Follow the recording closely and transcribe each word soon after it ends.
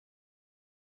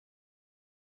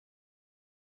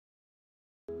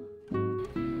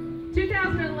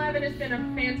2011 has been a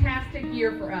fantastic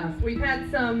year for us. We've had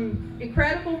some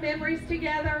incredible memories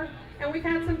together, and we've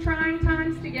had some trying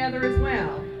times together as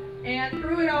well. And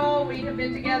through it all, we have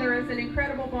been together as an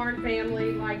incredible barn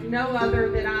family like no other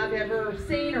that I've ever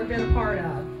seen or been a part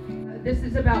of. This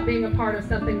is about being a part of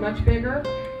something much bigger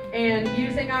and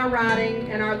using our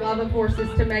riding and our love of horses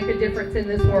to make a difference in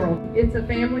this world. It's a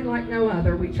family like no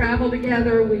other. We travel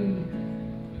together, we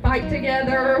fight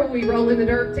together, we roll in the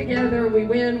dirt together, we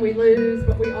win, we lose,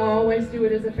 but we always do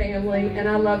it as a family. And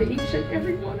I love each and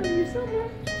every one of you so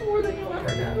much, more than you'll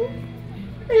ever know.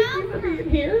 Thank you for being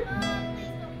here.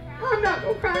 I'm not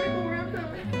going to cry anymore, I'm done.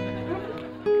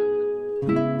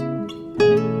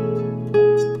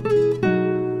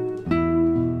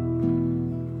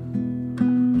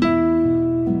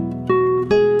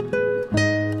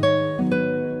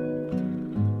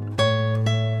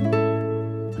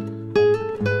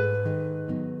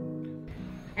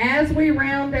 As we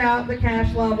round out the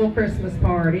Cash Lovell Christmas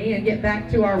party and get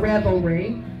back to our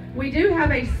revelry, we do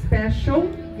have a special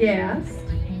guest.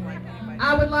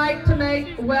 I would like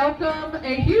to welcome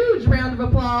a huge round of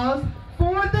applause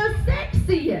for the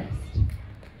sexiest,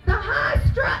 the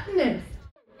high-struttingest.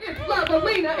 It's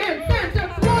Lovelina and Santa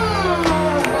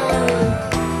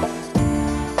Claus!